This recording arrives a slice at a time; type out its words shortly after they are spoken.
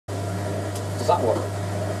that work?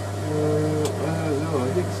 No, I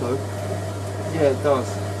think so. Yeah, it does.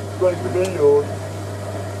 Break the video.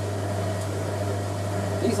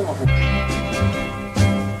 These are my...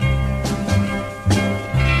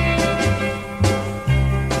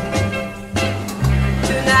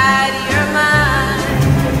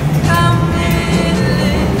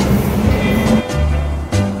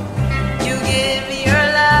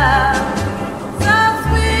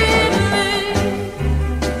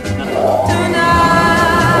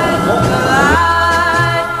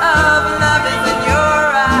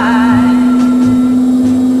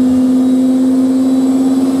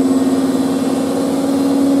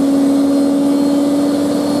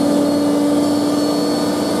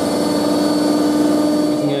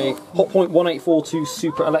 Hotpoint 1842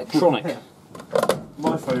 Super Electronic.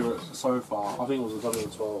 My favourite so far, I think it was a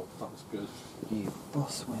W12. That was good. You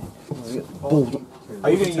boss wing. Bold. Are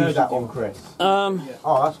you going to use that one, Chris? Oh,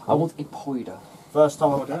 that's cool. I want a poider. First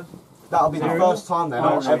time. That'll be the first time then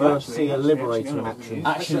I'll ever see a Liberator in action.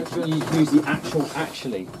 Actually, you use the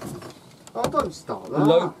actually. Oh, don't start that.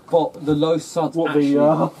 The low suds. What actually.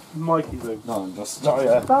 the Mikey thing? No, I'm just.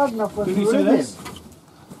 Bad enough when Did you see this?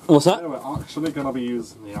 What's that? Yeah, we're actually going to be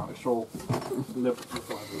using the actual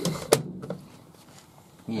Liberator.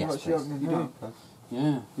 Yes. Yeah.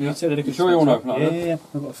 Yeah. You said that You sure you want to open it? Yeah.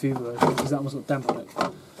 I've got a few of those because that one's got damp on it.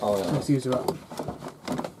 Oh yeah. Let's use it up.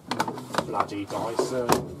 Bloody dice.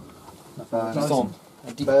 Just on.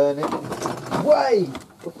 Burn it. Way!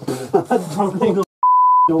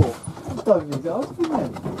 Door. Don't leave it open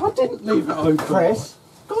then. I didn't leave it open. Chris.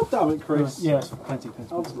 God damn it, Chris. Yes, plenty.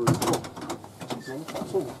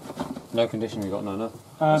 No condition, we got no.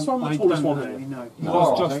 That's one of the tallest one really here. know.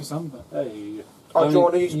 Oh, Just okay. for some, but Hey. Oh, do you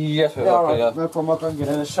want to use... Yes, Yeah, okay, yeah. no problem, I'll go and get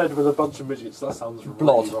In it. a shed with a bunch of midgets, that sounds really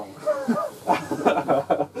Blood. wrong.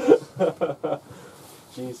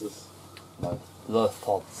 Jesus. No. Love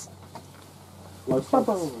pods. Like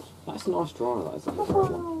That's a nice dryer, that isn't it?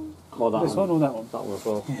 Well, that this one or that one? That one as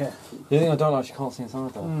well. Yeah. The thing I don't like is you can't see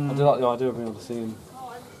inside though. I do like the idea of being able to see in.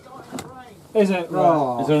 Is it?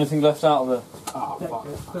 Right. Is there anything left out of the... Ah, fuck.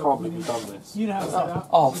 I can't believe you've done this. You know how to set that?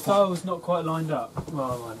 Oh, the fuck. tile's not quite lined up.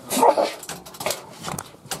 Well, lined up.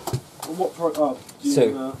 What pro...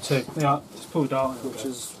 Two. Two. Yeah, just pull dart. Which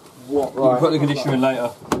is what... You can put the conditioner in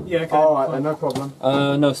later. Yeah, okay. Alright then, no problem.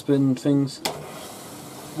 No spin things.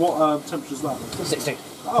 What temperature is that? 60.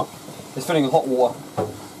 Oh. It's filling with hot water.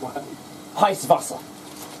 Heiß Wasser.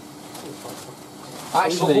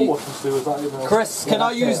 Actually, What to do with that in there? Chris, can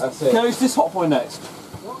I use this hot point next?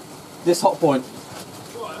 What? This hot point.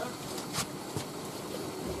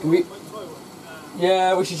 Can we?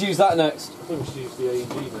 Yeah, we should use that next. I think we should use the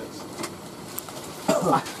AEG next.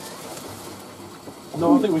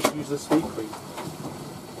 No, I think we should use the speed cream.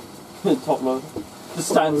 Top load. Just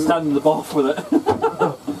stand in the bath with it.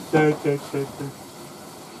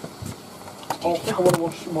 Oh, I think I want to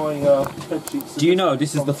wash my bed sheets. Do you know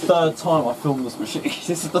this is the third time I filmed this machine?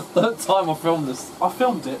 This is the third time I filmed this. I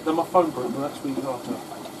filmed it, then my phone broke the next week after.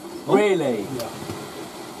 Really? Yeah.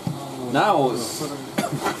 Now it's...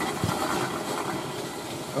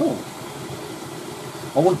 Oh.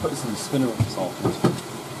 I want to put this in the spinner at this afterwards.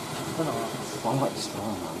 I like this dryer,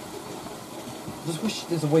 man. I just wish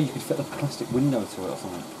there's a way you could fit a plastic window to it or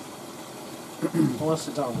something. I want to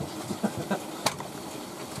sit down and watch it.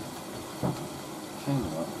 Shame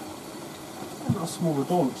of that. I've got a smaller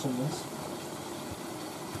door looks on this.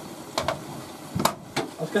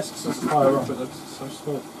 I guess it's just higher up, it looks so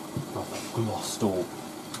small. Oh, that glass door.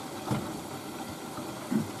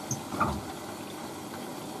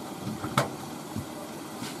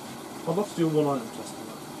 I'd love to do a one-item test on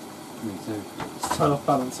that. Me too. Just turn off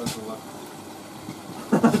balancers and all that.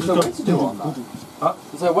 Is there a way to do on that? Huh?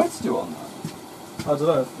 Is there a way to do on that? I don't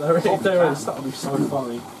know. If there is, that would be so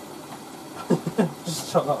funny.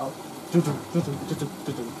 Just shut that up. Like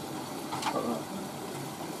that.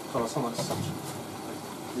 God, I sound like such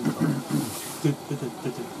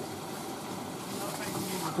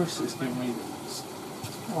Chris is giving me this.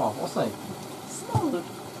 Oh, what's they?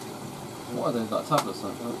 What are they? Like tablets?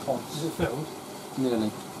 Like? Pods. Is it filled?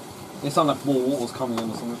 Nearly. It sounds like more water's coming in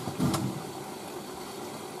or something.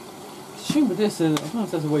 Shame with this, I don't know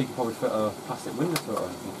if there's a way you could probably fit a plastic window to it or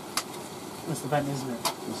anything. That's the vent, isn't it?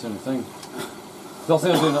 That's the only thing. I was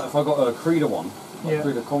thinking of doing that if I got a Creeder one, like Yeah.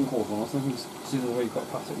 Creeder Concord one, I was thinking see the way you've got a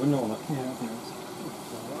plastic window on it. Yeah, I think it's...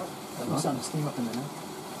 I'm starting to steam up in there now.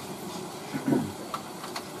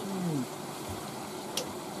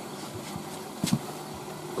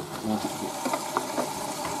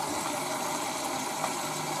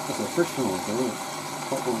 That's a Christian one, isn't it?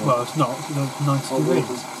 Well, it's not. It's 90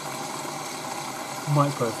 degrees.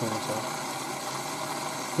 Microphone or so.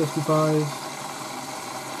 55.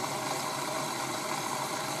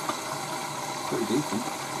 Pretty decent.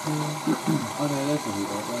 I don't know if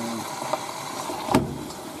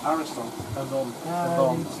Ariston. Avon.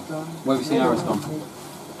 Where have you seen Ariston?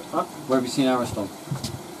 Huh? Where have you seen Ariston?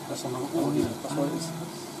 That's on the wall, yeah. That's what it is.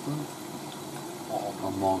 Oh,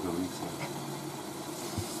 Margarita.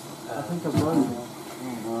 I think I've run one.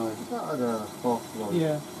 Not at a half line.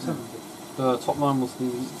 Yeah, 70. The top line was the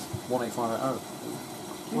 185 out of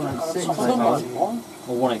 186, I don't know.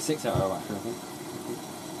 or 186 out of actually, I think.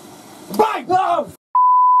 Bang! Oh!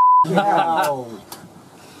 Ow!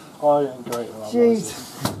 I am great at that. Jeez.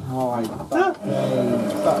 That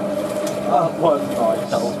was nice.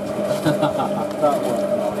 That was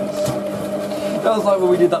nice. That was like when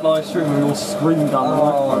we did that live stream and we all screamed down the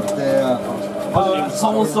microphone. Dear.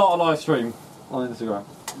 Someone start a live stream on Instagram.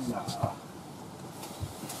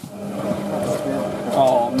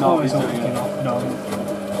 Oh no, he's doing it. No.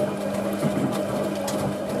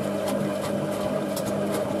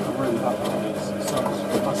 I'm really happy with this.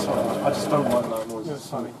 That's alright. I just don't like that noise. It's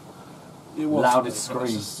funny. It was Loudest funny,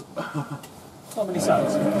 scream. Not many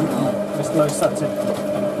sats. There's no sats in.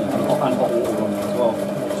 And hot water on it as well.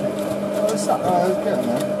 Oh, it's getting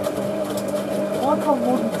there. Why can't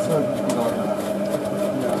modern detergent be like that?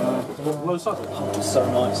 Low sats. Oh, it's so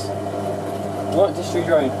nice. Right, dish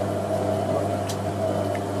drain.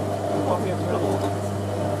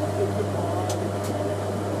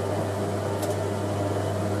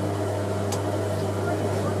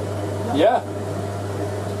 Yeah.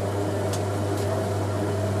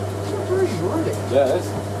 Yeah, it is.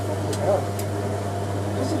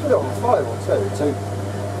 This is put it on 5 or 2. 2.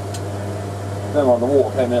 Never mind, the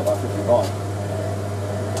water came in at like 55.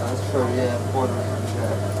 That's true, yeah. Boiler is only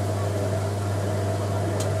there.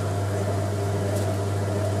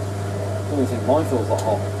 I don't even think mine feels that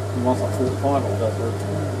hot. Mine's like 45 all go through.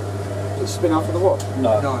 Did it spin out for the watch?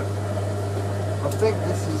 No. No. I think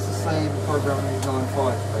this is the same program as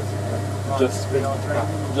 9.5 basically.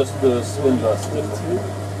 Just the spin burst is different.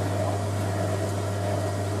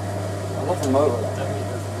 I love the motor.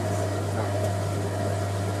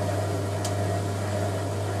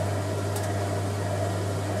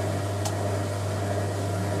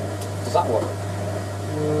 Does that work?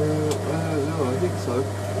 No, I think so.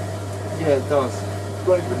 Yeah, it does.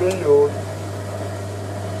 20 per minute or...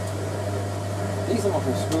 These are much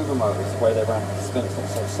more smoother motors, the way they ran the spin, it's not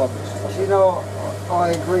so sudden. It's just like You know, I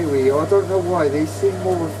agree with you. I don't know why. They seem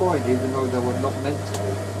more refined even though they were not meant to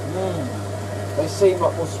be. They seem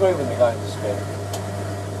like more smooth when they go into spin.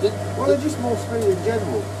 Well, they're just more smooth in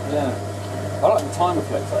general. yeah. I like the timer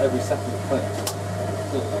flicks, like every second it clicks.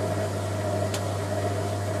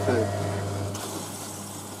 Too.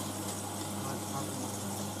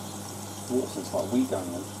 Watson's like a weed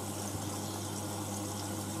going on.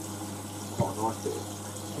 Quite a nice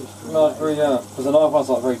bit. No, it's very, yeah. Because the knife one's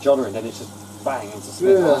like very juddery, and then it's just bang into spin.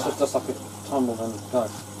 Yeah. It's just like a tumble and go.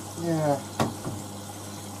 Yeah.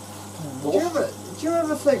 Do you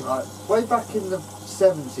ever think, like, way back in the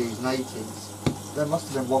 70s and 80s, there must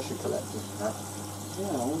have been washer collectors and that.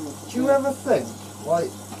 Yeah. Do you ever think,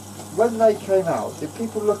 like, when they came out, did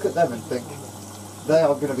people look at them and think, they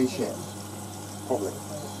are going to be shit Probably.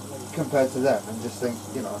 compared to them and just think,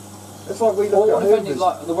 you know, it's like we Well, look what at if any, Hoovers.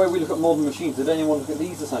 like the way we look at modern machines? Did anyone look at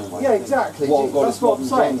these the same way? Yeah, exactly. What God That's is what I'm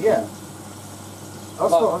modern saying, Johnson? yeah.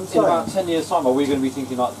 That's Like, what I'm in about saying. 10 years' time, are we going to be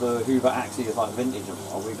thinking like the Hoover Axie is like vintage? Or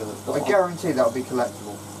are we going to? I guarantee that'll be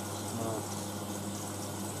collectible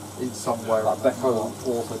in some way. Like Beko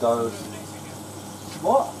also goes.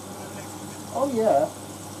 What? Oh yeah.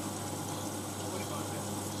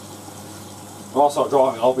 When I start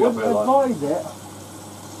driving, I'll be up Wouldn't here like. advise it.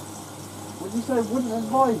 Would you say wouldn't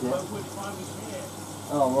advise it?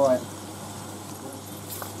 Oh right.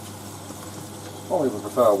 Probably would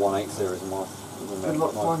prefer a 1.8 series in my. Good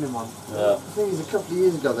luck finding one. Yeah. The thing is, a couple of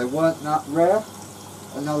years ago they weren't that rare,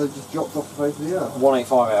 and now they've just dropped off the face of the earth.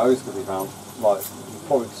 1.85 could be found. Like, you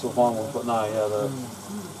probably could still find one, but no, yeah, the.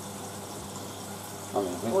 I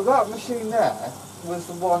mean, Well, that machine there was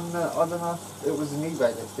the one that, I don't know if it was an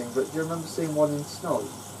eBay listing, but do you remember seeing one in snow?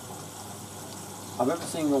 I remember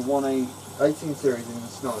seeing the 1.8 18 series in the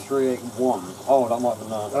snow. 381. Oh, that might have been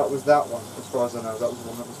that. That was that one, as far as I know. That was the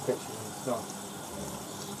one that was pictured in the snow.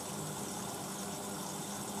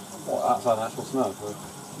 What, outside actual snow?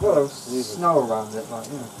 Well, there was snow around it, like,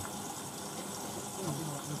 yeah.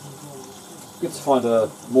 Good to find a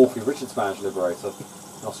Morphy Richards badge liberator.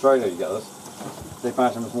 In Australia, you get those. They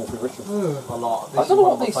badge them as Morphy Richards. A lot. I don't know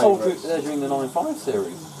what they sold there during the 9.5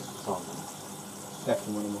 series.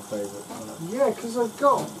 Definitely one of my favourites. Yeah, because they've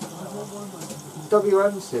got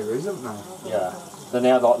WM series, haven't they? Yeah. Then they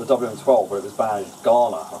had like the WM12 where it was badged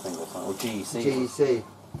Ghana, I think, or something, or GEC. GEC.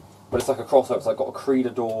 But it's like a crossover. It's like got a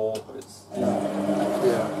Creeder door. It's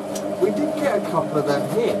Yeah. We did get a couple of them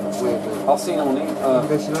here, weirdly. I've seen them on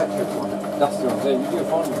English Electric one. that's the one thing. You do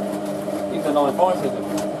find them. Even the 95s they do.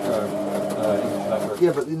 English Electric.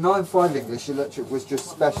 Yeah, but the 9.5 English Electric was just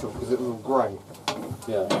special because it was all grey.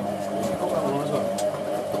 Yeah.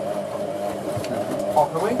 Oh,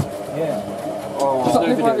 can we? Yeah. Oh, Does that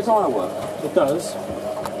look like the dryer work? It does.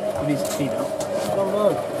 It needs to clean out. Oh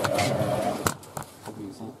no. Probably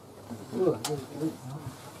use that.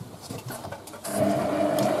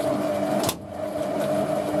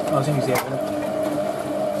 I was going to use the other.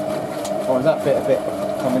 Oh, is that bit a bit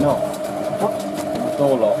coming off? What? The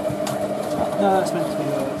door lock. No, that's meant to be.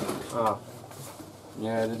 Ah.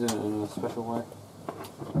 Yeah, they do it in a special way.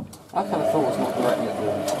 I kind of thought it's not directly at the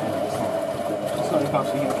end. It's not about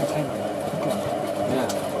to get a container. Yeah.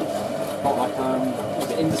 Not like was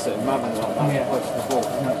it Indesit and Maven like that Yeah. close to the floor. No,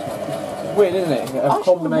 it's not. It's weird, isn't it? A Actually,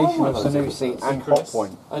 combination the of one Sanusi and Chris.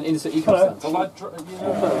 Hotpoint. And Indesit Hello. Eco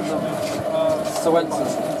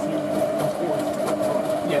Soensis.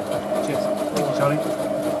 Yeah. Cheers. Thank you, Charlie.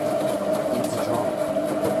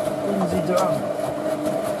 Lindsay Durham.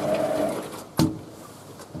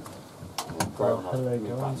 Hello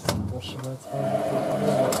guys, washing my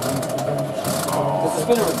There's a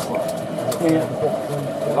spinner in the front. Yeah.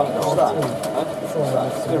 What's that?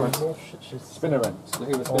 Spinner ends. Look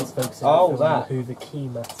who was spinning. Oh, that. Who the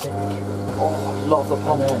keymatic. Oh, I love the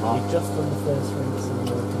pump on You that. just done the first rinse and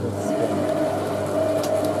you're going to spin.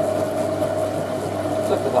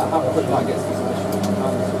 Look at that, how quick that gets these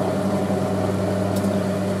emissions.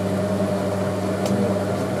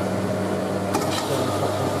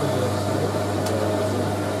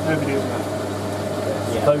 Nobody doing that.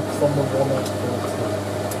 Focus on the 1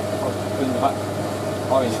 In the back.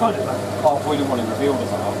 Oh, It's yeah. fine at that. Oh, we didn't want it revealed as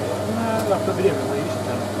that. No, I've got video of it, you should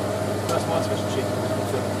tell it. That's my special sheet.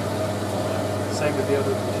 Same with the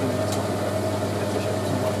other machine that's not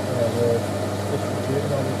efficient.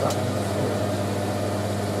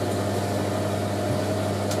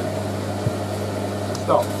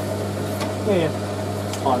 Stop. Yeah.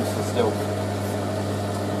 Time to still.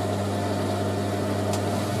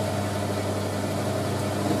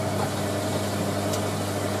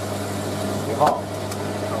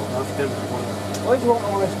 Oh, that's different one. Why do you want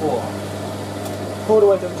all this water? Pour it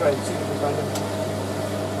away down the drain, see if it's random.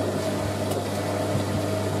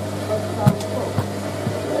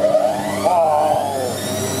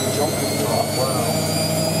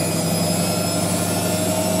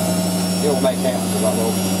 It'll make out with that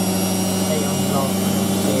little.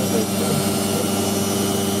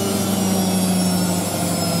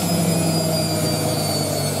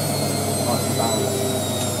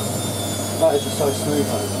 That is just so smooth,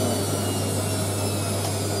 though.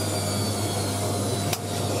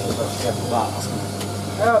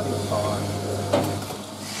 That'll be fine.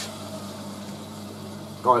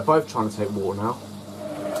 God, they're both trying to take water now.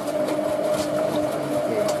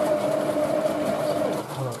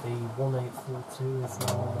 The 1842 is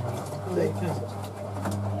now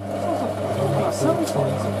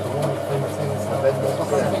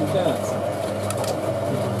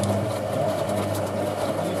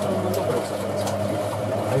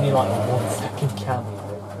only like a 1 second cameo.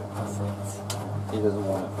 That's it. He doesn't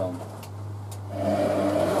want it filmed.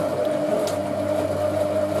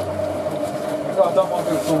 I don't want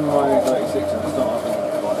people filming my 36 and start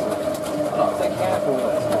take careful with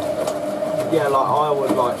it. Yeah, like I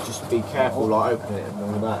would like just be careful, like opening it and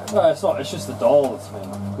all that. No, it's not. It's just the dial that's me.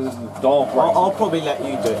 Because the dial breaks. I'll probably let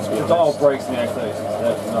you do it. To be The dial honest. breaks in the A36.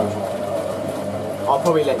 There's no chance. I'll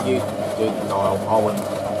probably let you do the dial. I wouldn't,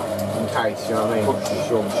 in case, you know what I mean? It's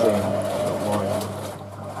your machine, not mine.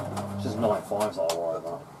 It's just 95s I'll worry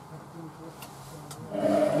about.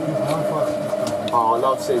 Oh, I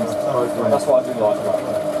love seeing both ways. That's what I do like about it.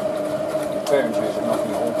 Bearing change and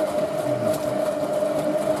nothing at all.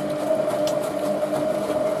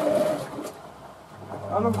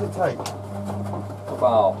 How long does it take?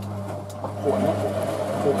 About 40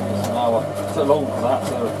 minutes an hour. It's a long for that,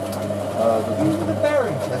 so The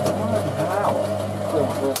bearing test, an hour.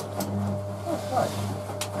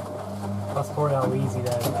 That's probably how easy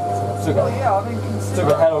that is. took Well, a, yeah, I mean, took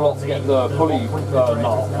a hell of a lot to get the pulley knot,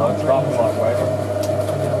 that was like way.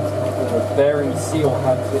 The bearing seal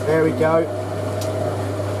had it. There we go.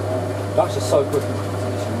 That's just so quick in the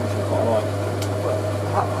position, which is quite like.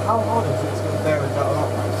 how hard is it to get the bearing that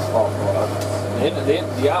long? Oh,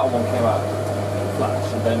 the outer one came out flash,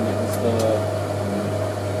 and then it was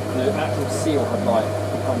the actual seal had like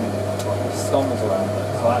become like stumbles around it,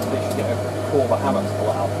 so I had to literally get a core of a hammer to pull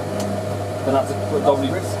it out. Then that's a doubly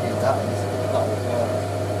risky, that is. That was,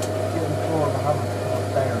 Get the floor of the hammer to come up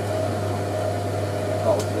there.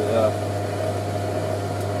 that was the,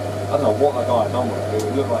 I don't know what that guy had done with it.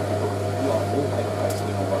 It looked like he put like wallpaper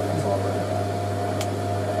basically on both inside really.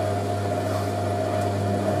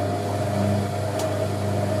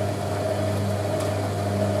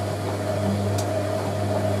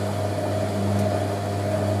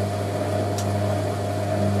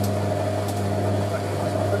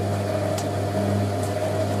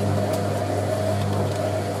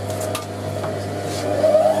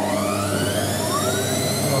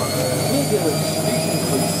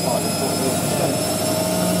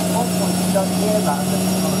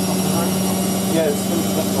 Yeah, it's still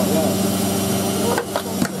that's right, yeah.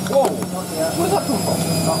 Whoa! Where did that come from?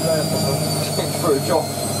 For a job.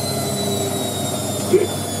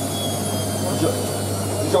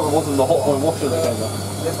 The job wasn't the Hotpoint washer that came there.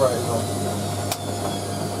 Liberated on.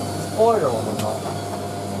 Spoiler on or not?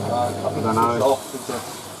 I think I don't know.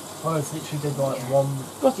 Oh, it's literally did like one.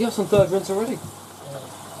 God, you have some third rinse already.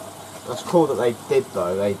 That's cool that they did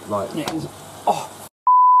though. They like.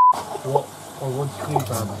 What? Or what did you do,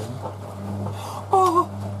 Brandon? Oh!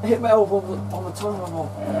 I hit my elbow on the tongue and all.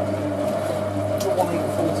 1:14.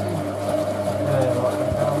 Yeah, like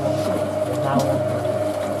we're now on the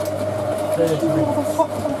third rinse.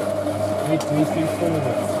 We do forward.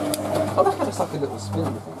 Oh, that had just like a little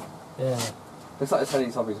spin before. Yeah. Looks like it's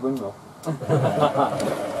heading top of his windmill.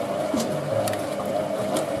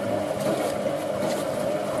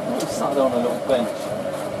 He sat there on a little bench.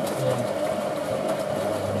 Yeah.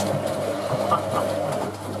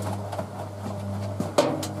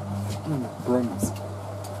 Brooms.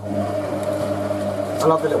 I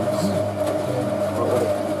love the little.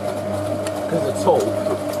 Because the tool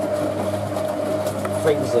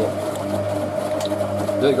flings it.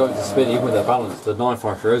 They're going to spin even with their balance. The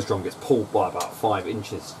 953 Rose drum gets pulled by about 5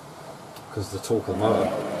 inches because of the torque of the motor.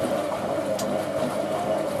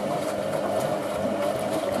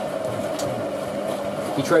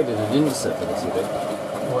 He traded an Inset for this, he did.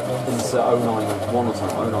 What Inset 091 or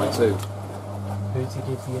something, 092. Who did you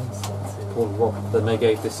give the instant to? Paul Rob. Then they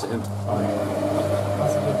gave this to him.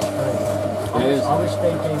 That's a good trade. It is. I wish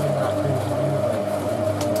they gave him that good anyway.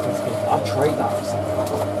 I'd trade that for something like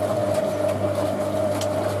that.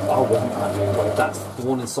 I want that new wave. That's the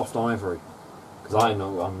one in soft ivory. Because I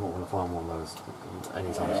know I'm not going to find one of those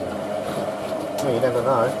anytime soon. Well, you never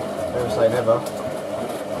know. Never say never.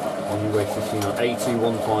 On new wave 15 on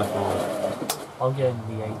 82155. I'm getting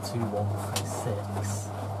the 82136.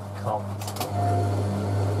 Pump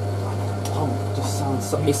just sounds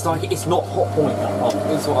so. It's like it's not Hotpoint that pump.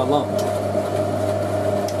 It's what I love. Is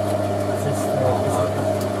this the.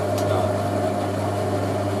 No.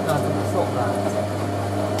 No, it's not that.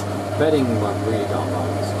 Bedding won't really go on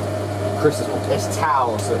those. Chris is one. It's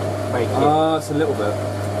towels that make it. It's a little bit.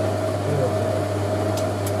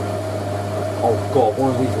 Oh god,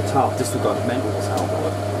 one of these will towel. This will go mental with towel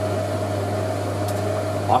work.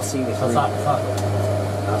 I've seen this.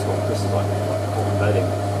 That's what Chris is like on bedding.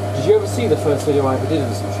 Did you ever see the first video I ever did of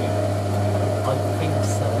this machine? I think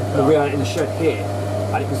so. We had it in the shed here,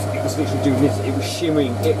 and it was literally doing this. It was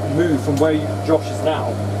shimmering. It moved from where Josh is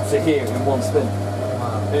now to here in one spin.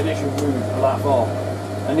 Wow. It literally moved that far.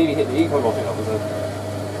 I nearly hit the eco logic up with it.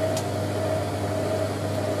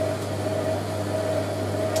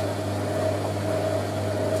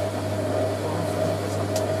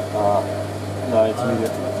 No, it's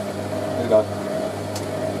immediate. Here we go.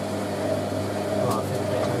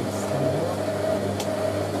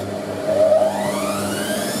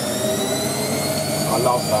 I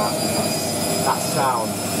love that. That sound.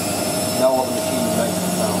 No other machine makes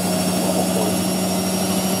that sound.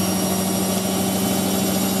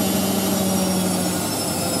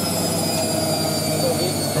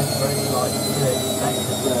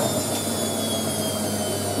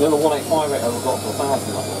 The other 185 rate I got for 1,000, I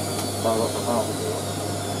thought. So I got for 1,000.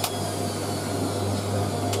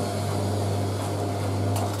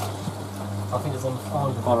 I think it's on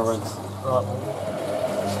final. Final rinse. Right.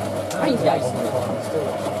 It's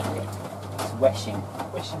washing.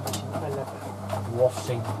 Washing.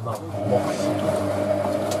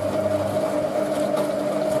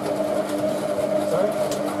 Sorry?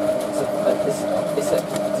 It's a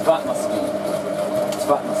vat machine. It's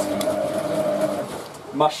vat machine.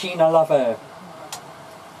 Machine à laver.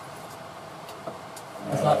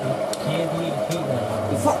 It's like the heat level.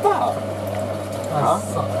 Is that that? Huh?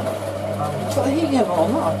 Is that the heat level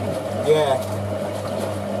on that? Yeah.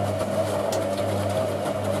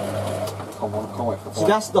 Can't wait for See,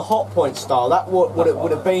 that's the Hotpoint style. That what it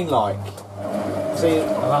would have been like. See,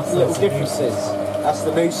 that's little the differences. That's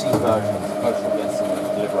the Lucy's version. Post against the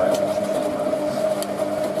Liberator.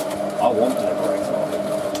 I want the Liberator.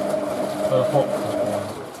 The hot.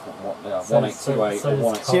 What? Yeah, 1828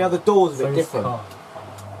 or 18. See how the door's a bit different?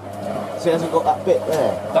 See, it hasn't got that bit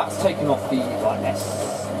there. That's taken off the like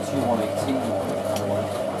S2118 one.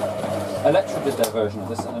 Electra did their version of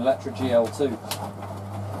this, an Electra GL2.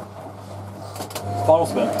 Final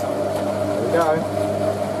spin. There we go.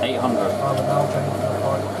 800.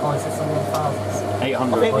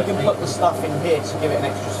 800. I think we can put the stuff in here to give it an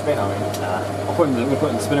extra spin, I mean. Nah. We'll put it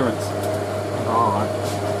in the spinner rinse. Alright.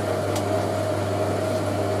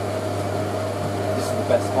 This is the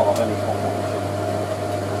best part of any hot water machine.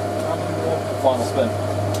 Final spin.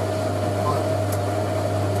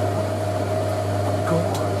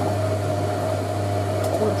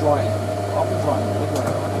 I want to dry it. I'll be drying the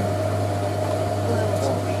Liberator.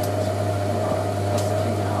 That's the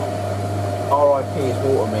king now. RIP is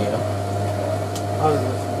water meter. If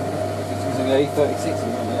it's using an A36,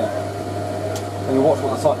 yeah. And you watch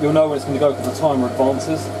what the time, you'll know when it's going to go because the timer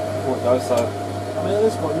advances before it goes. So, I mean,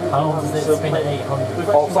 this one. How long does it spin at 800?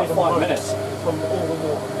 oh, it's like 5 minutes. From all the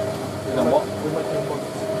water. You know what? We're making one.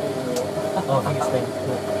 Oh, I think it's been.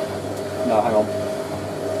 No, hang on.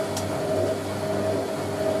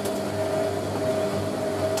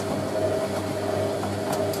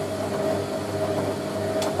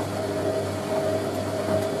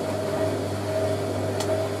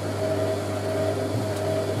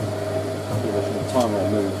 The timer will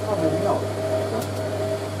move.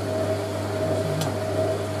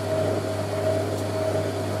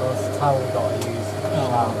 That's the towel we gotta use.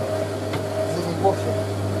 Shower. Does it need washing?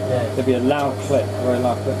 Yeah. There'll be a loud click, a very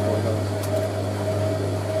loud click before it goes.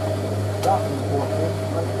 That needs washing.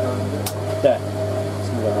 There. It's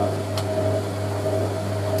going to go loud.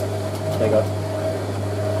 There you go.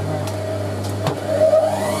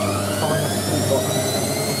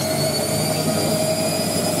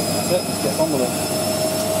 That's it, let's get on with it.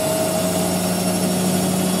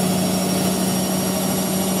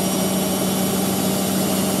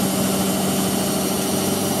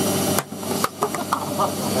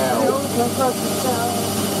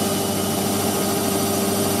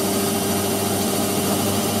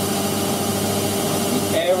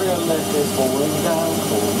 The area lift is falling down,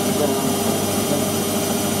 falling down.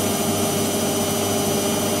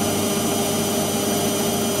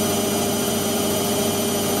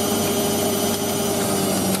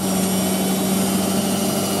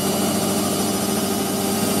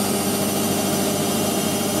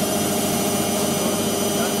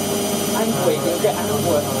 Angry, you get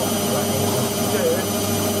angry.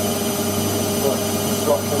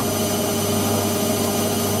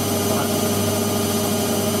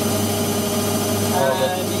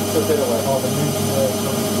 And he took it away. Oh, the movie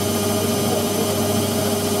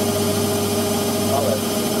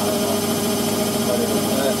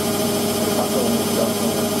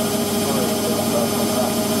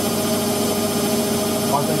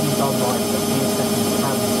I think you've done like a few seconds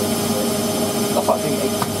handling. That's like doing 8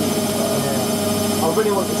 Yeah. I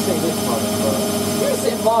really want to see this one, but... You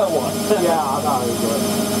sit in my one. yeah, I know, but...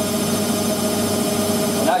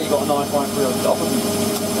 And now you've got a 9.3 on top of you.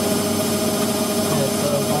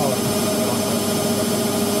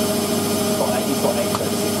 He's got 8, 36.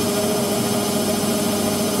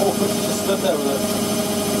 Oh, but she just stood there with it.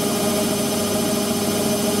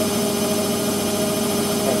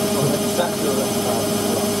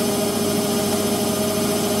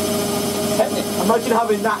 Imagine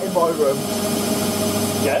having that in my room.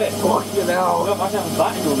 Get it? Fucking hell. Well, imagine having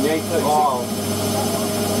that in your room, the 836. Oh.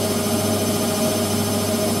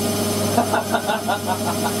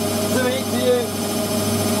 To eat to you.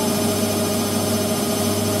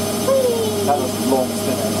 That was a long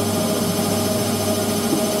spinning.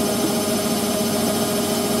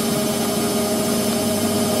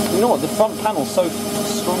 You know what? The front panel's so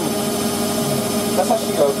strong. That's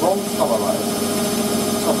actually a bronze colour, right?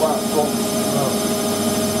 It's not brown, it's bronze.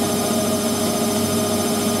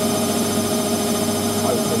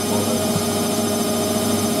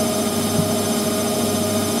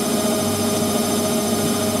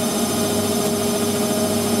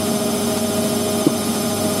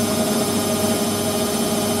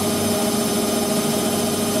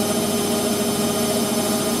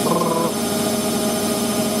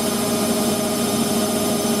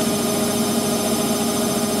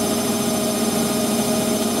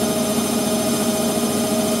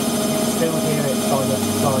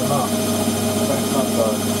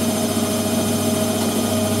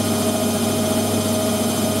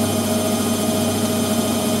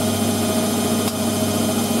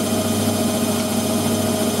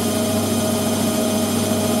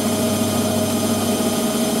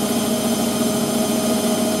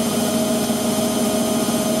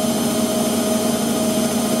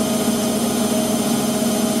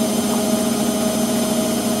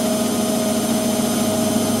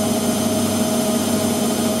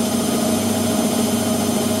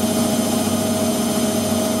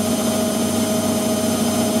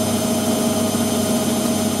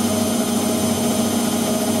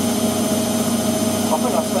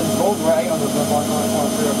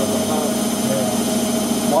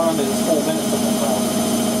 I remember it's 4 minutes of one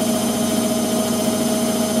round.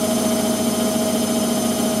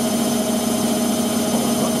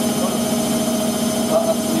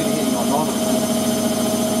 That's really hitting my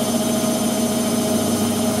monitor.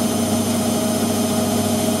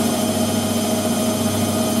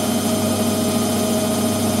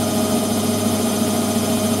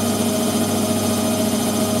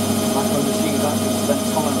 Macro machines actually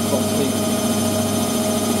spend time at top speed.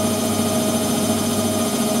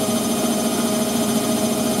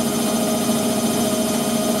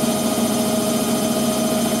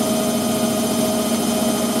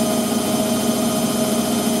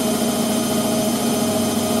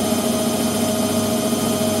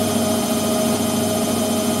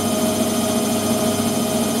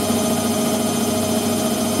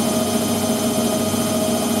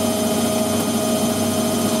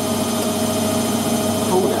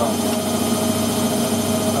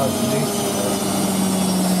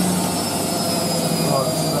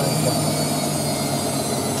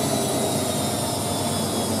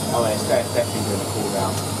 Oh, yeah, it's definitely doing a cool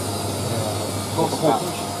down. What's the About,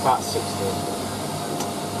 voltage? about 60.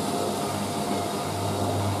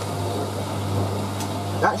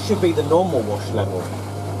 That should be the normal wash level.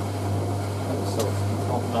 Sort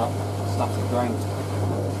of off that static drain.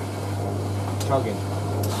 Chugging.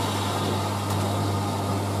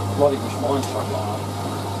 Bloody wish mine chugged like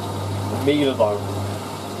that. The meter though.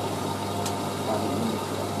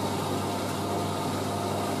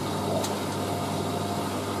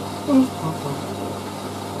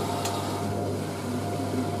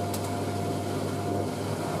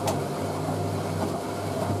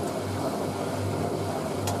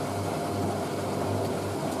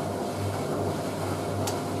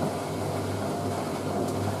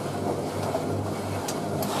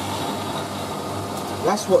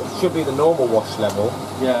 That's what should be the normal wash level,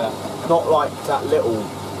 Yeah. not like that little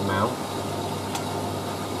amount.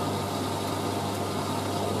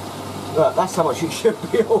 Look, that's how much it should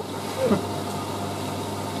be.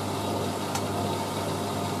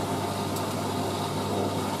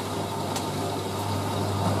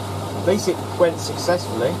 At least it went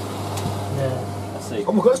successfully. Yeah. Let's see.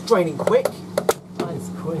 Oh my god, it's draining quick. That is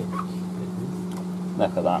quick.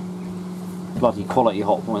 Look at that. Bloody quality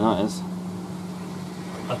Hotpoint that is.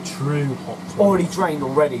 A true hot point. Already drained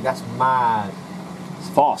already, that's mad. It's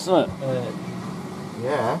fast, isn't it?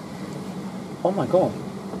 Yeah. Oh my god.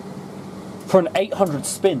 For an 800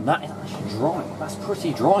 spin, that is actually dry. That's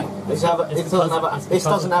pretty dry. This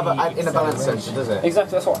doesn't have an inner balance sensor, does it?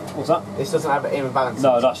 Exactly, that's what. What's that? This doesn't have an inner balance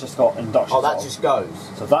No, sensor. that's just got induction. Oh, that just goes.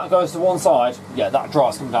 So if that goes to one side, yeah, that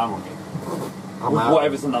dry's come down on you. I'm With out.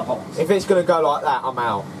 whatever's in that box. If it's going to go like that, I'm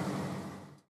out.